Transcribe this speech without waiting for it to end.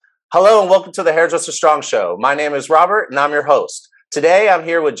Hello and welcome to the Hairdresser Strong Show. My name is Robert and I'm your host. Today I'm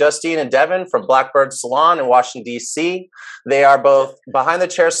here with Justine and Devin from Blackbird Salon in Washington, D.C. They are both behind the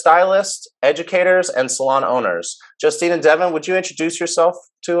chair stylists, educators, and salon owners. Justine and Devin, would you introduce yourself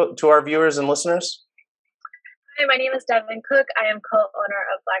to our viewers and listeners? Hi, my name is Devin Cook. I am co-owner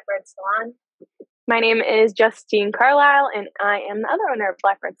of Blackbird Salon. My name is Justine Carlisle and I am the other owner of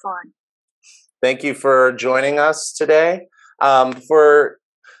Blackbird Salon. Thank you for joining us today.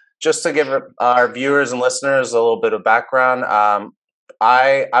 Just to give our viewers and listeners a little bit of background,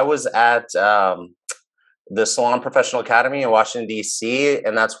 I was at the Salon Professional Academy in Washington, D.C.,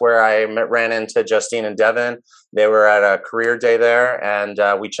 and that's where I ran into Justine and Devin. They were at a career day there, and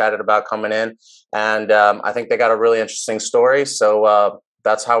we chatted about coming in, and I think they got a really interesting story. So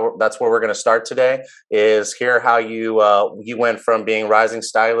that's where we're going to start today, is hear how you went from being rising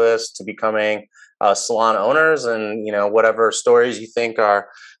stylists to becoming salon owners, and whatever stories you think are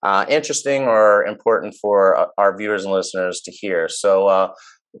interesting or important for our viewers and listeners to hear. So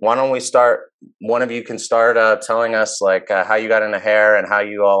why don't we start? One of you can start telling us how you got into hair and how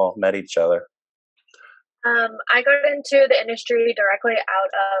you all met each other. I got into the industry directly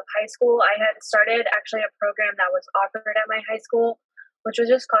out of high school. I had started actually a program that was offered at my high school, which was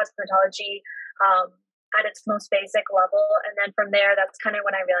just cosmetology at its most basic level. And then from there, that's kind of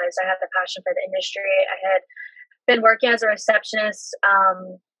when I realized I had the passion for the industry. I had been working as a receptionist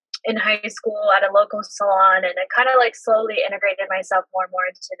in high school at a local salon, and I kind of slowly integrated myself more and more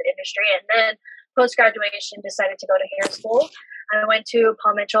into the industry. And then post-graduation, decided to go to hair school. I went to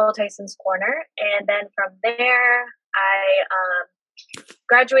Paul Mitchell Tyson's Corner, and then from there, I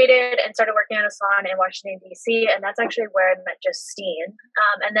graduated and started working at a salon in Washington, D.C., and that's actually where I met Justine.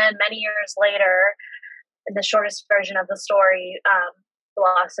 And then many years later, in the shortest version of the story,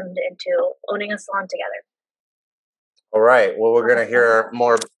 blossomed into owning a salon together. All right. Well, we're going to hear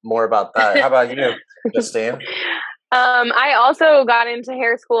more about that. How about you, Justine? I also got into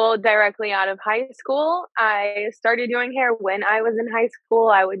hair school directly out of high school. I started doing hair when I was in high school.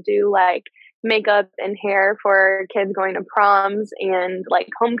 I would do makeup and hair for kids going to proms and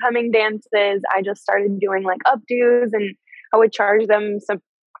homecoming dances. I just started doing updos, and I would charge them some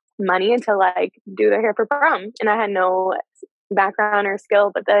money to do their hair for prom. And I had no background or skill,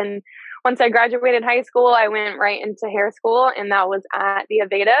 but then once I graduated high school, I went right into hair school, and that was at the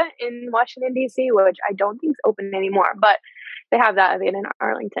Aveda in Washington, D.C., which I don't think is open anymore, but they have that Aveda in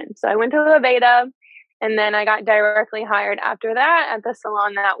Arlington. So I went to the Aveda, and then I got directly hired after that at the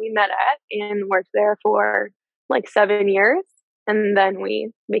salon that we met at, and worked there for 7 years, and then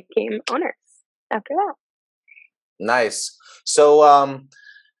we became owners after that. Nice. So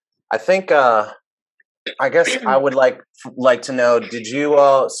I think I guess I would like to know, did you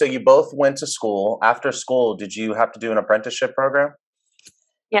so you both went to school. After school, did you have to do an apprenticeship program?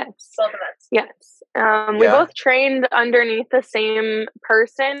 Yes. Both of us. Yes. We both trained underneath the same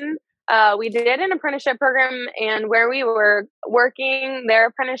person. We did an apprenticeship program, and where we were working, their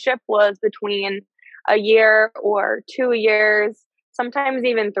apprenticeship was between a year or 2 years, sometimes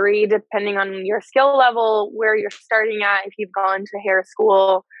even 3, depending on your skill level, where you're starting at, if you've gone to hair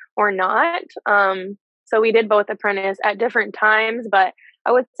school or not. So we did both apprentice at different times, but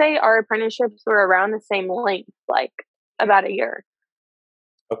I would say our apprenticeships were around the same length, about a year.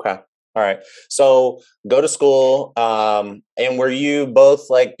 Okay. All right. So go to school. And were you both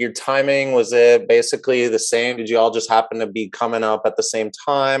your timing, was it basically the same? Did you all just happen to be coming up at the same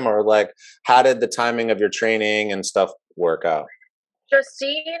time, or how did the timing of your training and stuff work out?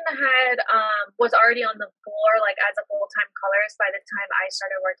 Justine was already on the floor as a full-time colorist by the time I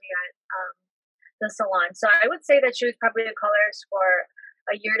started working at the salon. So I would say that she was probably a colorist for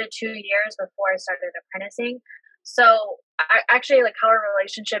a year to 2 years before I started apprenticing. So actually how our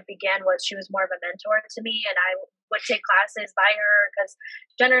relationship began was she was more of a mentor to me, and I would take classes by her, because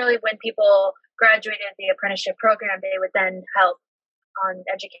generally when people graduated the apprenticeship program, they would then help on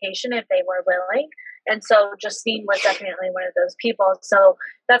education if they were willing. And so Justine was definitely one of those people. So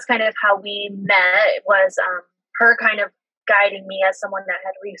that's kind of how we met, was her kind of guiding me as someone that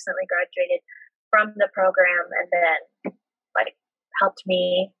had recently graduated from the program, and then helped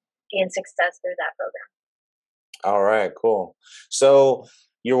me gain success through that program. All right, cool. So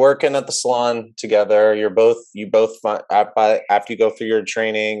you're working at the salon together. You both after you go through your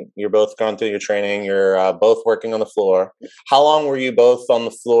training, you're both going through your training. You're both working on the floor. How long were you both on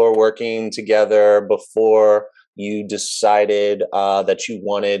the floor working together before you decided that you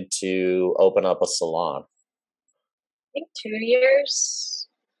wanted to open up a salon? I think 2 years.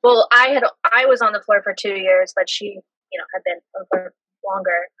 Well, I was on the floor for 2 years, but she, had been over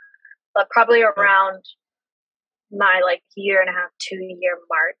longer. But probably around my like year and a half, 2 year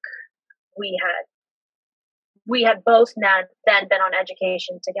mark, we had both then been on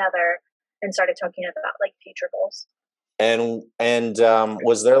education together and started talking about like future goals. And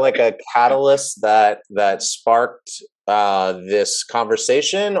was there like a catalyst that sparked this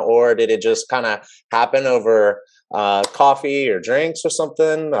conversation, or did it just kind of happen over coffee or drinks or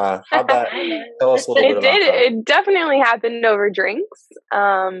something? How'd that? Tell us a little bit about that. It definitely happened over drinks.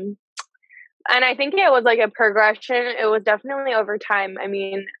 And I think it was like a progression. It was definitely over time. I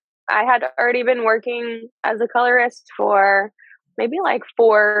mean, I had already been working as a colorist for maybe like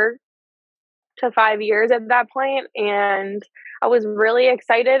 4 to 5 years at that point, and I was really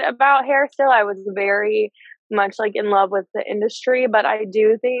excited about hair still. I was very much like in love with the industry, but I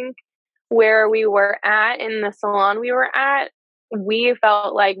do think where we were at in the salon we were at, we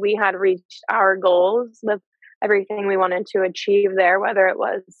felt like we had reached our goals with everything we wanted to achieve there, whether it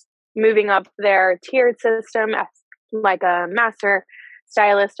was moving up their tiered system as like a master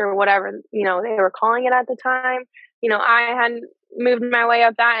stylist or whatever, you know, they were calling it at the time. You know, I had moved my way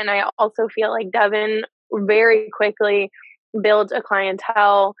up that, and I also feel like Devin very quickly built a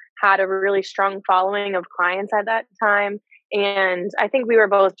clientele, had a really strong following of clients at that time. And I think we were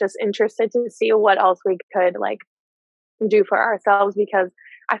both just interested to see what else we could like do for ourselves, because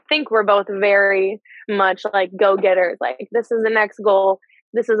I think we're both very much like go-getters. Like, this is the next goal.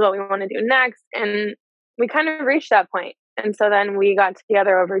 This is what we want to do next. And we kind of reached that point. And so then we got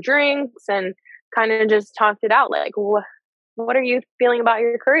together over drinks and kind of just talked it out. Like, what are you feeling about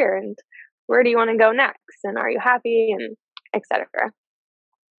your career? And where do you want to go next? And are you happy? And etc.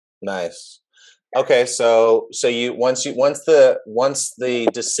 Nice. Okay, so you once the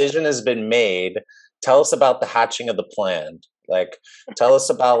decision has been made, tell us about the hatching of the plan. Like, tell us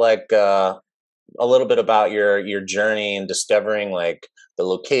about like a little bit about your journey in discovering like the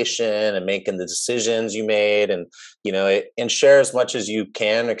location and making the decisions you made, and you know, and share as much as you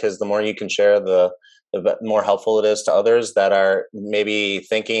can, because the more you can share, the more helpful it is to others that are maybe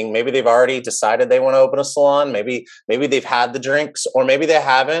thinking, maybe they've already decided they want to open a salon, maybe they've had the drinks, or maybe they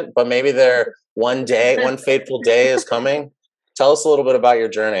haven't, but maybe they're one fateful day is coming. Tell us a little bit about your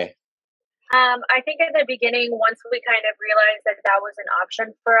journey. I think at the beginning, once we kind of realized that was an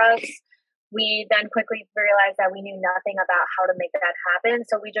option for us, we then quickly realized that we knew nothing about how to make that happen.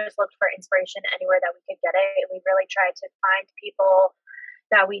 So we just looked for inspiration anywhere that we could get it. And we really tried to find people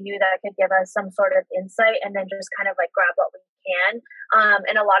that we knew that could give us some sort of insight, and then just kind of like grab what we can.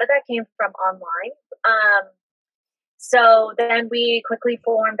 And a lot of that came from online. So then we quickly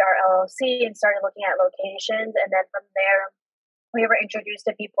formed our LLC and started looking at locations. And then from there, we were introduced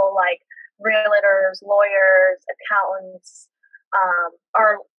to people like realtors, lawyers, accountants,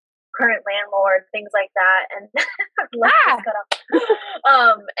 our current landlord, things like that. And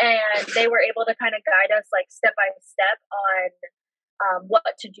and they were able to kind of guide us like step by step on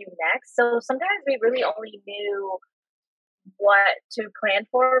what to do next. So sometimes we really only knew what to plan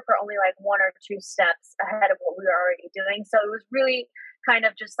for only like 1 or 2 steps ahead of what we were already doing. So it was really kind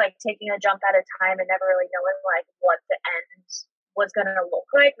of just like taking a jump at a time and never really knowing like what the end was going to look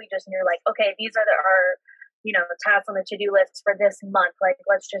like. We just knew like, okay, these are our, you know, tasks on the to-do list for this month. Like,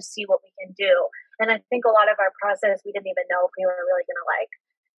 let's just see what we can do. And I think a lot of our process, we didn't even know if we were really going to like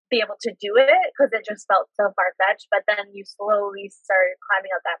be able to do it, because it just felt so far-fetched. But then you slowly start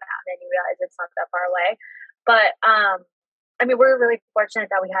climbing up that mountain and you realize it's not that far away. But I mean, we're really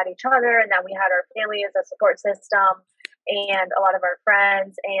fortunate that we had each other and that we had our family as a support system, and a lot of our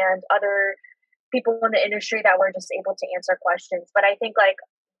friends and other people in the industry that were just able to answer questions. But I think like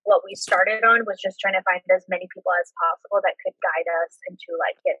what we started on was just trying to find as many people as possible that could guide us into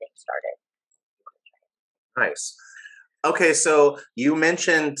like getting started. Nice. Okay, so you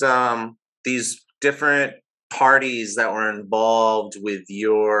mentioned these different parties that were involved with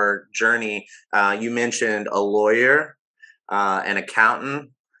your journey. You mentioned a lawyer, an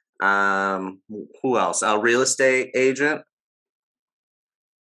accountant, who else? A real estate agent.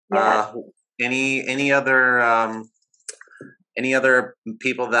 Yeah. Any other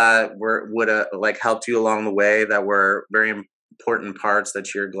people that would like helped you along the way that were very important parts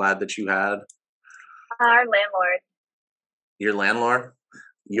that you're glad that you had? Our landlord. Your landlord?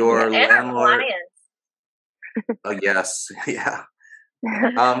 Your landlord. Our clients. Oh yes, yeah.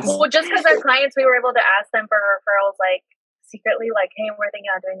 Well, just because our clients, we were able to ask them for referrals, like secretly, like, hey, we're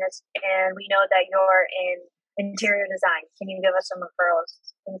thinking of doing this, and we know that you're in interior design. Can you give us some referrals?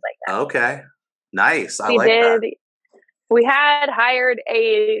 Things like that. Okay, nice. I We like did. that. We had hired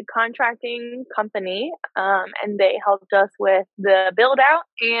a contracting company, and they helped us with the build out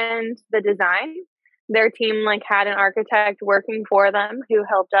and the design. Their team like had an architect working for them who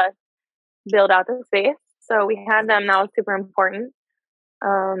helped us build out the space. So we had them. That was super important.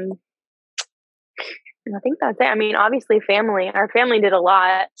 Um, and I think that's it. I mean, obviously family. Our family did a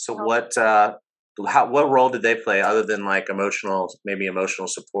lot. So what role did they play other than like maybe emotional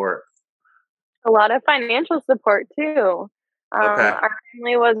support? A lot of financial support too. Okay. Our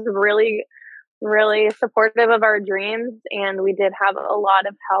family was really, really supportive of our dreams, and we did have a lot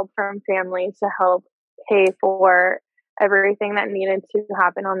of help from family to help pay for everything that needed to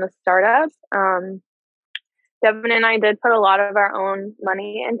happen on the startup. Devin and I did put a lot of our own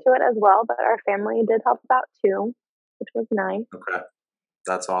money into it as well, but our family did help out too, which was nice. Okay.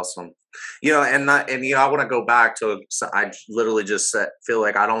 That's awesome. I want to go back to, I literally just feel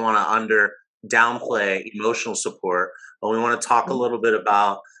like I don't want to downplay emotional support, but we want to talk a little bit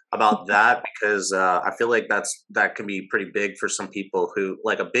about that because I feel like that can be pretty big for some people who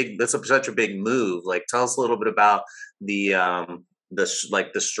like such a big move. Like, tell us a little bit about the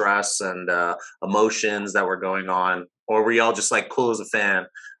stress and emotions that were going on, or were y'all just like cool as a fan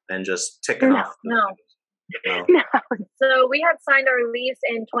and just ticking off? No. No. No. So we had signed our lease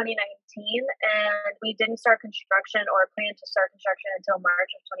in 2019, and we didn't start construction or plan to start construction until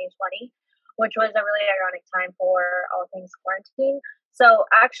March of 2020, which was a really ironic time for all things quarantine. So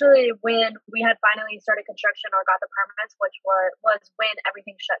actually, when we had finally started construction or got the permits, which was when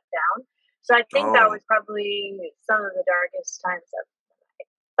everything shut down. So I think that was probably some of the darkest times of my life.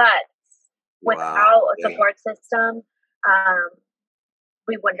 But without a support system,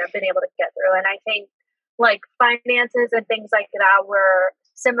 we wouldn't have been able to get through. And I think like finances and things like that were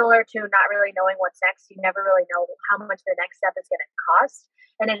similar to not really knowing what's next. You never really know how much the next step is going to cost.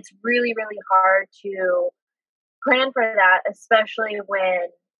 And it's really, really hard to plan for that, especially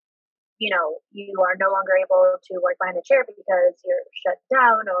when, you are no longer able to work behind the chair because you're shut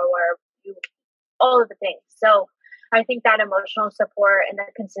down all of the things. So I think that emotional support and the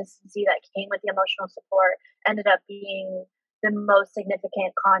consistency that came with the emotional support ended up being the most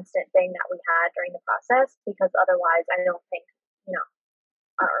significant constant thing that we had during the process, because otherwise I don't think,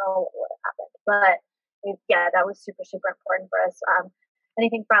 I don't know what would have happened. But yeah, that was super, super important for us.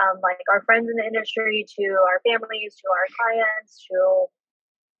 Anything from like our friends in the industry to our families to our clients to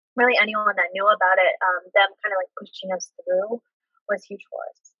really anyone that knew about it, them kind of like pushing us through was huge for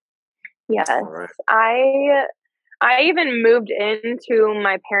us. Yes. I even moved into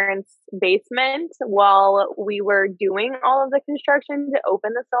my parents' basement while we were doing all of the construction to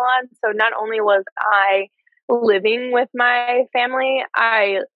open the salon. So not only was I living with my family,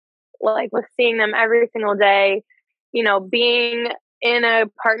 I was seeing them every single day, being in a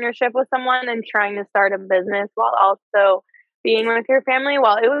partnership with someone and trying to start a business while also being with your family.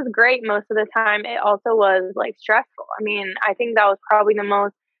 While it was great most of the time, it also was like stressful. I mean, I think that was probably the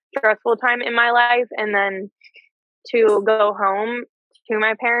most stressful time in my life. And then to go home to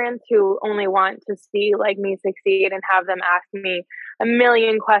my parents who only want to see like me succeed and have them ask me a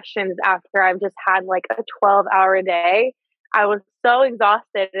million questions after I've just had like a 12-hour day. I was so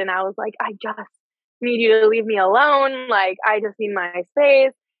exhausted and I was like, I just need you to leave me alone. Like, I just need my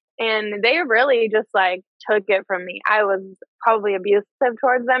space. And they really just like took it from me. I was probably abusive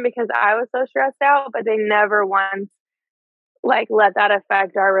towards them because I was so stressed out, but they never once like let that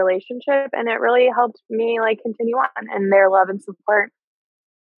affect our relationship, and it really helped me like continue on, and their love and support.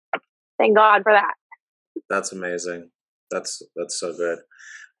 Thank God for that. That's amazing. That's so good.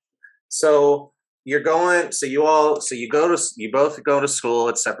 So you both go to school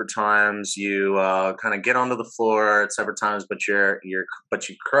at separate times. You kind of get onto the floor at separate times, but you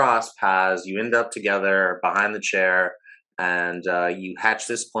cross paths. You end up together behind the chair, and you hatch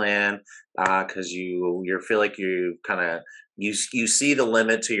this plan because you feel like you kind of you see the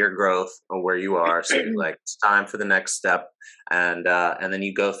limit to your growth or where you are. So you're like, it's time for the next step, and then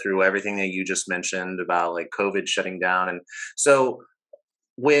you go through everything that you just mentioned about like COVID shutting down, and so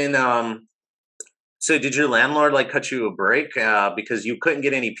when so did your landlord like cut you a break because you couldn't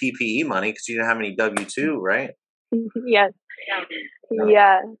get any PPE money because you didn't have any W-2, right? Yes.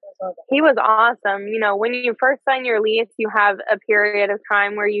 Yeah. He was awesome. When you first sign your lease, you have a period of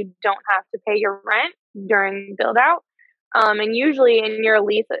time where you don't have to pay your rent during build out. And usually in your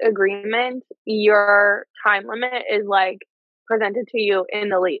lease agreement, your time limit is like presented to you in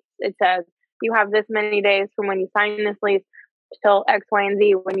the lease. It says you have this many days from when you sign this lease till X, Y, and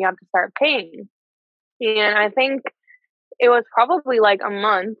Z when you have to start paying. And I think it was probably like a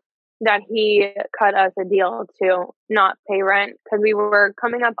month that he cut us a deal to not pay rent because we were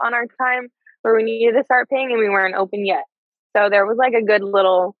coming up on our time where we needed to start paying and we weren't open yet. So there was like a good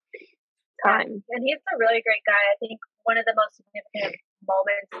little time. And he's a really great guy. I think one of the most significant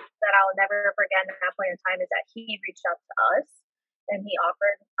moments that I'll never forget at that point in time is that he reached out to us and he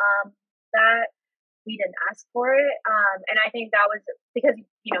offered that. we didn't ask for it. And I think that was because,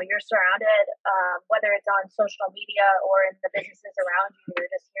 you're surrounded, whether it's on social media or in the businesses around you,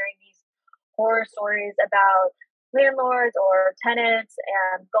 you're just hearing these horror stories about landlords or tenants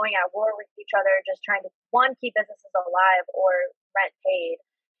and going at war with each other, just trying to, one, keep businesses alive or rent paid.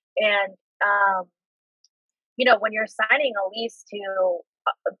 And, when you're signing a lease to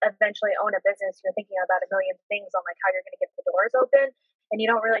eventually own a business, you're thinking about a million things on like how you're going to get the doors open, and you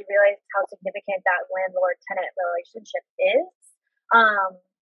don't really realize how significant that landlord tenant relationship is.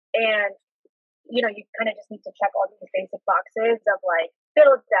 And you kind of just need to check all these basic boxes of like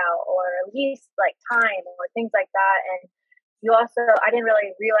build out or lease like time or things like that. And you also, I didn't really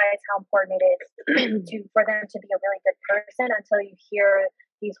realize how important it is for them to be a really good person until you hear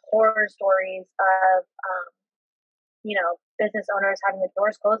these horror stories of business owners having the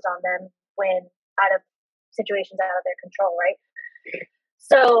doors closed on them when out of situations out of their control, right?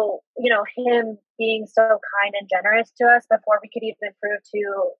 So, him being so kind and generous to us before we could even prove to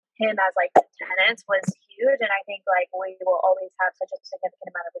him as like tenants was huge. And I think like we will always have such a significant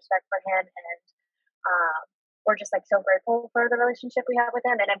amount of respect for him. And we're just like so grateful for the relationship we have with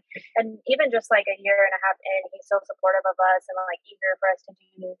him. And even just like a year and a half in, he's so supportive of us and like eager for us to do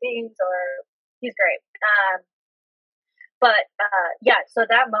new things, or he's great. But so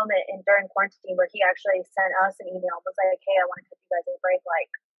that moment during quarantine where he actually sent us an email and was like, "Hey, I want to give you guys a break.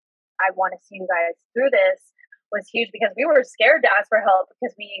 Like, I want to see you guys through this," was huge because we were scared to ask for help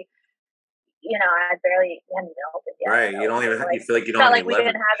because we hadn't been open yet. Right. So you don't even, like, you feel like you don't have any we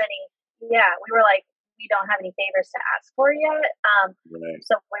leverage. didn't have any. Yeah, we were like, we don't have any favors to ask for yet. Right.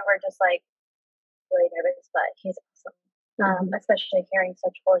 So we were just like really nervous, but he's awesome. Especially hearing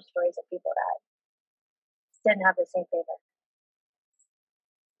such horror stories of people that didn't have the same favor.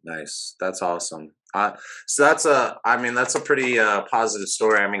 Nice. That's awesome. So that's a pretty positive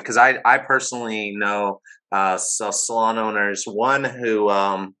story. I mean, because I personally know salon owners, one who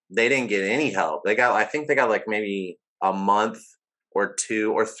they didn't get any help. I think they got like maybe a month or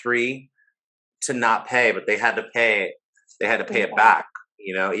 2 or 3 to not pay, but they had to pay. They had to pay it back.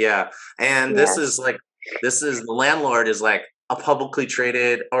 Yeah. And this is the landlord is like a publicly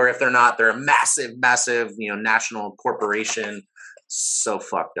traded, or if they're not, they're a massive, national corporation. So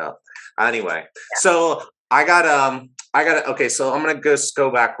fucked up. Anyway, so I got okay, so I'm gonna just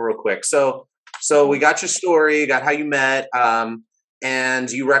go back real quick. So we got your story, got how you met, and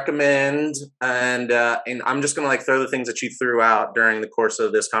you recommend, and I'm just gonna like throw the things that you threw out during the course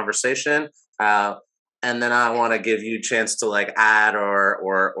of this conversation, and then I want to give you a chance to like add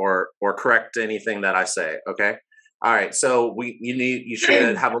or correct anything that I say. Okay. All right. So you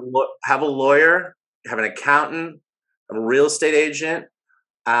should have a lawyer, have an accountant, a real estate agent.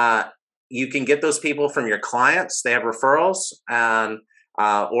 You can get those people from your clients. They have referrals, and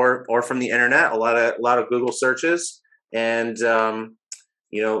or from the internet. A lot of Google searches, and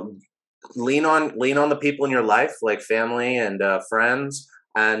lean on the people in your life, like family and friends.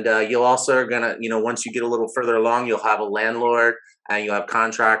 And you'll also are gonna, once you get a little further along, you'll have a landlord and you'll have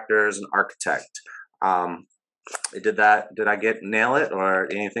contractors and architect. Did I nail it, or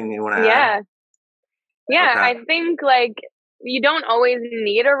anything you want to add? Yeah, okay. I think like you don't always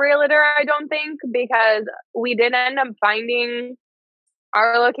need a realtor, I don't think, because we did end up finding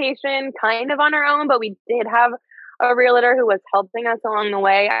our location kind of on our own, but we did have a realtor who was helping us along the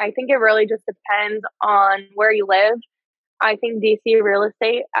way. I think it really just depends on where you live. I think DC real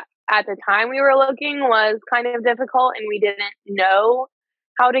estate at the time we were looking was kind of difficult, and we didn't know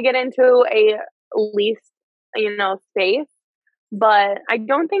how to get into a lease, space. But I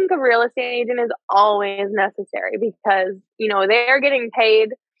don't think a real estate agent is always necessary because, they're getting paid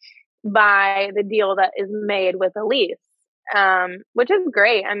by the deal that is made with a lease, which is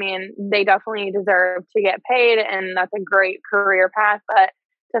great. I mean, they definitely deserve to get paid, and that's a great career path. But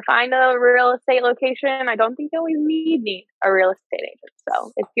to find a real estate location, I don't think you always need a real estate agent.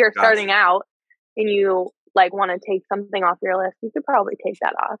 So if you're starting out and you like want to take something off your list, you could probably take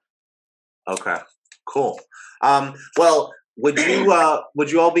that off. Okay, cool. Well, would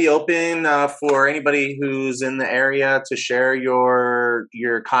you all be open for anybody who's in the area to share your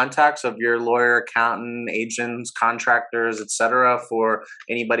contacts of your lawyer, accountant, agents, contractors, etc., for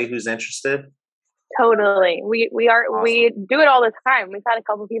anybody who's interested? Totally. We Awesome. We do it all the time. We've had a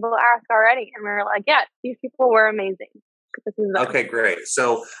couple people ask already, and we're like, yeah, these people were amazing. This is them. Okay, great.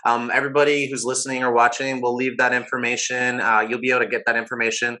 So everybody who's listening or watching, we'll leave that information. You'll be able to get that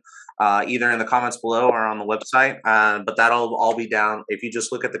information either in the comments below or on the website. But that'll all be down. If you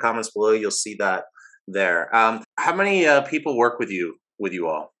just look at the comments below, you'll see that there. How many people work with you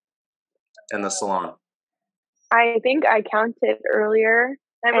all in the salon? I think I counted earlier,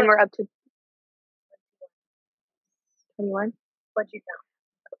 and we're up to 21. What'd you count?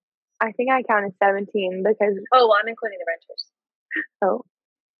 I think I counted 17 because. Oh, well, I'm including the renters. Oh.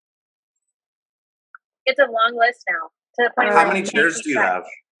 It's a long list now. To the point How where many chairs do you have?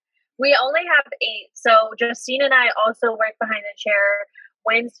 We only have 8. So Justine and I also work behind the chair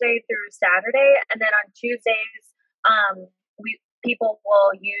Wednesday through Saturday, and then on Tuesdays, people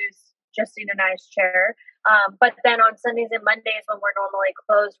will use Justine and I's chair. But then on Sundays and Mondays, when we're normally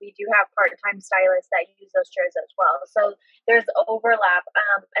closed, we do have part-time stylists that use those chairs as well. So there's overlap.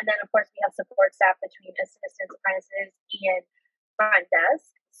 And then of course we have support staff between assistants, apprentices, and front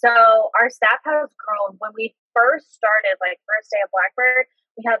desk. So our staff has grown. When we first started, like first day of Blackbird,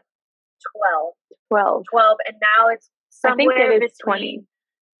 we had 12, and now it's somewhere between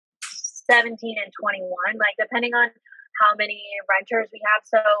 17 and 21, like depending on how many renters we have.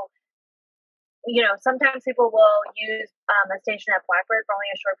 So, sometimes people will use a station at Blackbird for only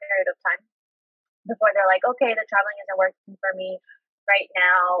a short period of time before they're like, okay, the traveling isn't working for me right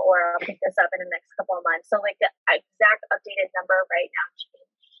now, or I'll pick this up in the next couple of months. So like the exact updated number right now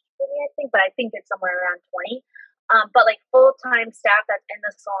changed for me, I think, but I think it's somewhere around 20. But like full-time staff that's in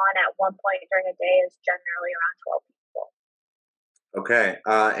the salon at one point during a day is generally around 12 people. Okay.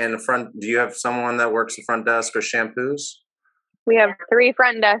 And do you have someone that works the front desk or shampoos? We have 3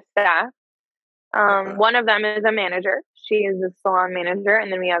 front desk staff. One of them is a manager. She is the salon manager. And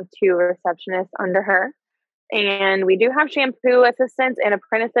then we have 2 receptionists under her. And we do have shampoo assistants and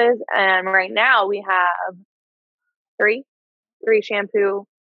apprentices. And right now we have 3 shampoo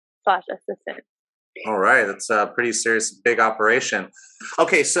 / assistants. All right. That's a pretty serious, big operation.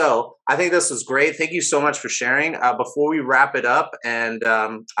 Okay. So I think this was great. Thank you so much for sharing. Before we wrap it up, and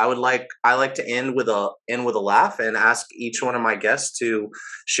I like to end with a laugh and ask each one of my guests to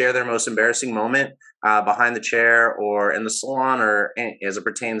share their most embarrassing moment behind the chair or in the salon or as it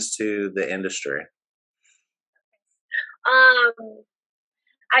pertains to the industry.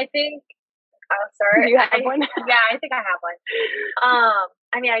 I think. Oh, sorry. Do you have one? Yeah, I think I have one.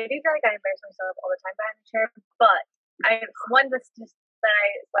 I mean, I do feel like I embarrass myself all the time behind the chair, but one that's just that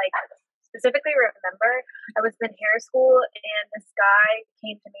I like specifically remember. I was in hair school, and this guy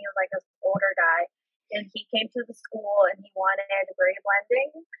came to me, like this older guy, and he came to the school and he wanted gray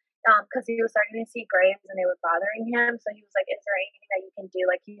blending because he was starting to see grays and they were bothering him. So he was like, "Is there anything that you can do?"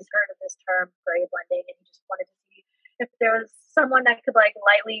 Like he's heard of this term gray blending, and he just wanted to see if there was someone that could like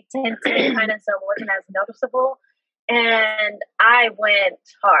lightly tint it kind of so it wasn't as noticeable. And I went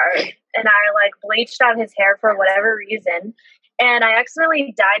hard and I like bleached out his hair for whatever reason. And I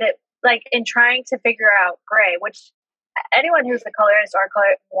accidentally dyed it like in trying to figure out gray, which anyone who's a colorist or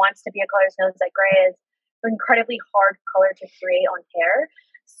wants to be a colorist knows that gray is an incredibly hard color to create on hair.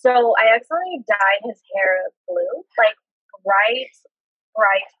 So I accidentally dyed his hair blue, like bright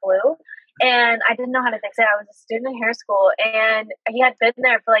blue. And I didn't know how to fix it. I was a student in hair school, and he had been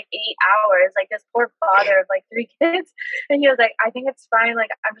there for like 8 hours, like this poor father of like 3 kids. And he was like, "I think it's fine. Like,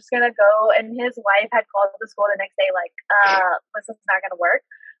 I'm just going to go." And his wife had called the school the next day, like, this is not going to work.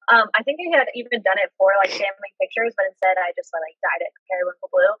 I think he had even done it for like family pictures, but instead I just like dyed it periwinkle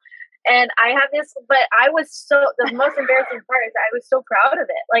blue. And I have this, but the most embarrassing part is I was so proud of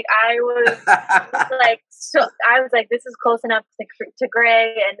it. Like I was like, this is close enough to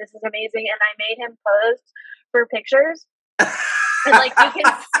gray, and this is amazing. And I made him pose for pictures. And like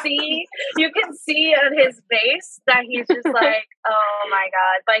you can see on his face that he's just like, oh my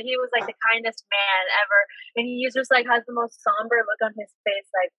God. But he was like the kindest man ever. And he just like has the most somber look on his face,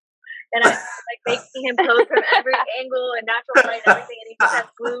 like, and I like making him pose from every angle and natural light and everything, and he just has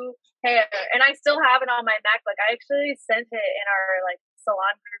blue hair. And I still have it on my MacBook. I actually sent it in our like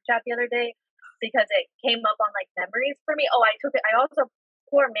salon group chat the other day because it came up on like memories for me. Oh, I took it. I also,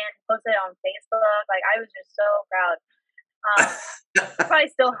 poor man, posted it on Facebook. Like I was just so proud.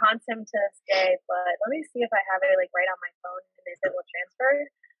 Probably still haunts him to this day, but let me see if I have it like right on my phone and if it will transfer.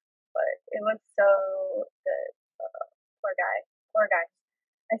 But it was so good. Poor guy.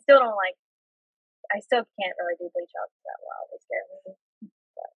 I still can't really do bleach outs that well. They scare me.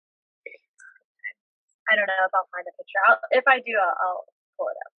 But I don't know if I'll find a picture. If I do, I'll pull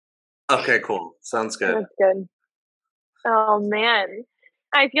it up. Okay, cool. Sounds good. That's good. Oh man.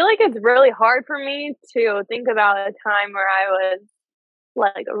 I feel like it's really hard for me to think about a time where I was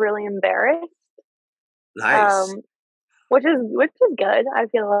like really embarrassed. Nice. Which is good. I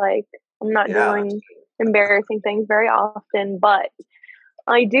feel like I'm not doing embarrassing things very often, but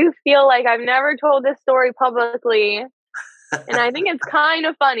I do feel like I've never told this story publicly, and I think it's kind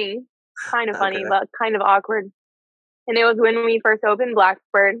of funny, okay, but kind of awkward. And it was when we first opened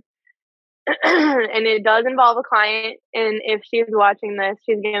Blackbird, and it does involve a client, and if she's watching this,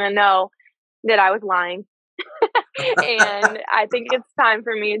 she's gonna know that I was lying. And I think it's time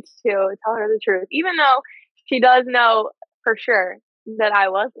for me to tell her the truth, even though she does know for sure that I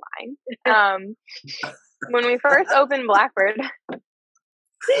was lying. When we first opened Blackbird,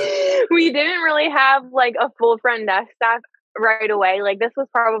 we didn't really have like a full front desk staff right away. Like this was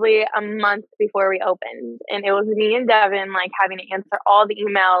probably a month before we opened, and it was me and Devin like having to answer all the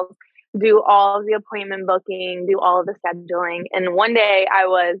emails, do all of the appointment booking, do all of the scheduling. And one day I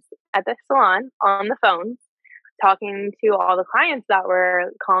was at the salon on the phone talking to all the clients that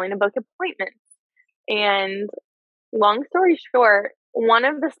were calling to book appointments. And long story short, one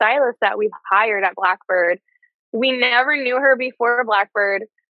of the stylists that we've hired at Blackbird, we never knew her before Blackbird,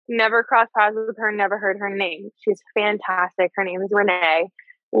 never crossed paths with her, never heard her name. She's fantastic. Her name is Renee.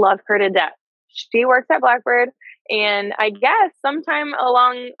 Love her to death. She works at Blackbird, and I guess sometime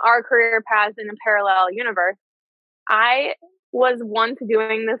along our career paths in a parallel universe, I was once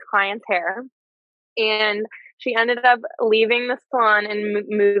doing this client's hair, and she ended up leaving the salon and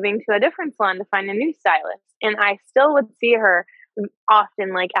moving to a different salon to find a new stylist. And I still would see her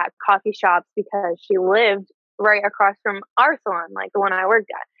often, like at coffee shops, because she lived right across from our salon, like the one I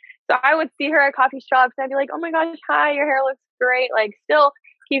worked at. So I would see her at coffee shops and I'd be like, oh my gosh, hi, your hair looks great. Like still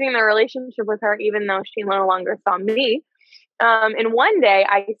keeping the relationship with her, even though she no longer saw me. And one day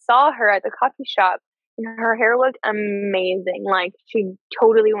I saw her at the coffee shop and her hair looked amazing. Like she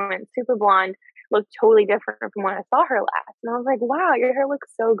totally went super blonde, looked totally different from when I saw her last. And I was like, wow, your hair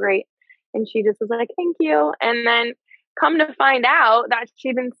looks so great. And she just was like, thank you. And then come to find out that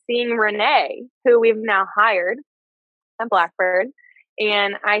she'd been seeing Renee, who we've now hired at Blackbird.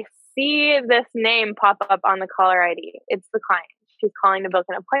 And I see this name pop up on the caller ID. It's the client. She's calling to book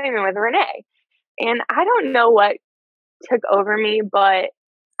an appointment with Renee. And I don't know what took over me, but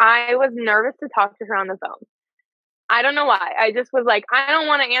I was nervous to talk to her on the phone. I don't know why. I just was like, I don't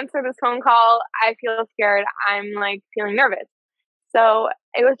want to answer this phone call. I feel scared. I'm like feeling nervous. So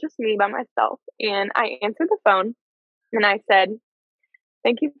it was just me by myself. And I answered the phone and I said,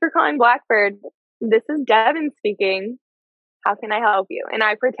 thank you for calling Blackbird. This is Devin speaking. How can I help you? And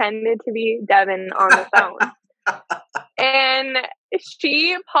I pretended to be Devin on the phone. And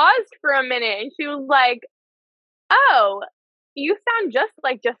she paused for a minute and she was like, oh, you sound just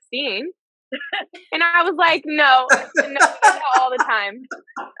like Justine. And I was like, no, all the time.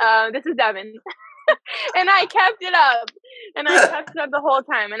 This is Devin. And I kept it up. And I kept it up the whole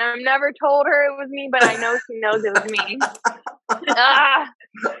time. And I've never told her it was me, but I know she knows it was me.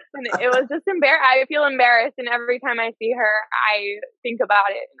 And it was just I feel embarrassed. And every time I see her, I think about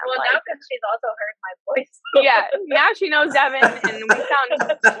it. Well, like, now because she's also heard my voice. Yeah, now she knows Devin, and we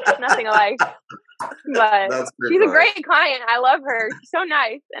sound nothing alike. But she's a great client. I love her. She's so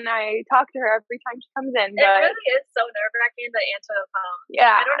nice, and I talk to her every time she comes in. But it really is so nerve-wracking to answer the phone.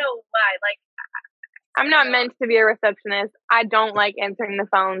 Yeah, I don't know why. Like, I'm not meant to be a receptionist. I don't like answering the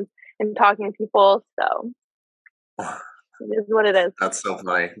phones and talking to people. So it is what it is. That's so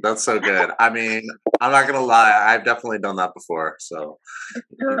funny. That's so good. I mean, I'm not gonna lie. I've definitely done that before. So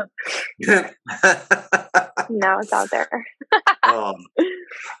now it's out there.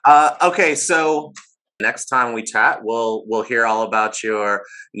 Okay, so next time we chat, we'll hear all about your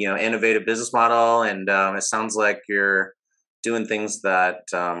innovative business model, and it sounds like you're doing things that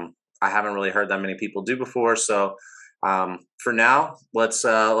I haven't really heard that many people do before. So for now, let's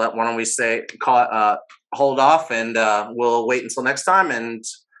why don't we hold off, and we'll wait until next time. And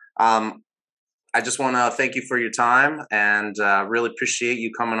I just want to thank you for your time, and really appreciate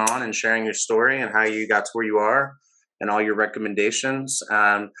you coming on and sharing your story and how you got to where you are and all your recommendations.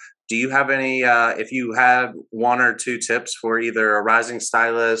 Do you have any, if you had one or two tips for either a rising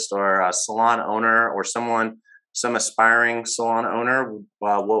stylist or a salon owner or some aspiring salon owner,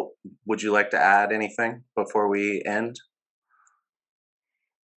 what would you like to add? Anything before we end?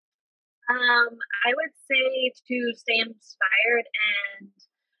 I would say to stay inspired and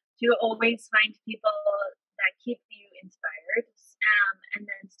to always find people that keep you inspired, and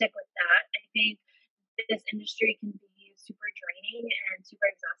then stick with that. I think this industry can be super draining and super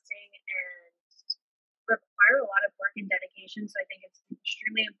exhausting and require a lot of work and dedication. So I think it's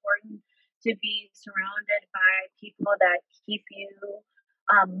extremely important to be surrounded by people that keep you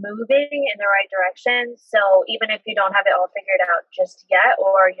moving in the right direction. So even if you don't have it all figured out just yet,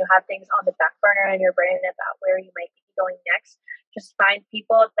 or you have things on the back burner in your brain about where you might be going next, just find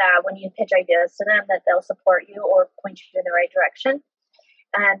people that when you pitch ideas to them, that they'll support you or point you in the right direction.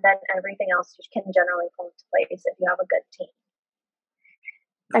 And then everything else can generally fall into place if you have a good team.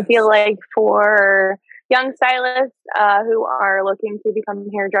 I feel like for young stylists who are looking to become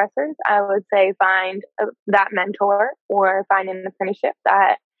hairdressers, I would say find that mentor or find an apprenticeship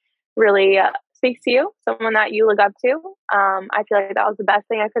that really speaks to you, someone that you look up to. I feel like that was the best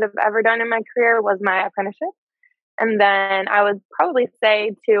thing I could have ever done in my career was my apprenticeship. And then I would probably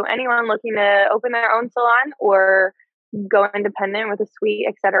say to anyone looking to open their own salon or go independent with a suite,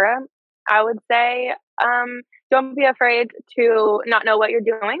 etc., I would say don't be afraid to not know what you're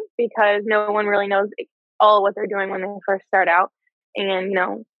doing, because no one really knows all what they're doing when they first start out. And, you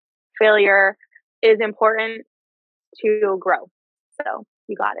know, failure is important to grow. So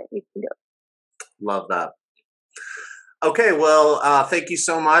you got it. You can do it. Love that. Okay, well, thank you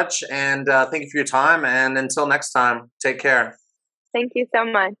so much, and thank you for your time. And until next time, take care. Thank you so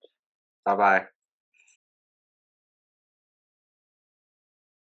much. Bye bye.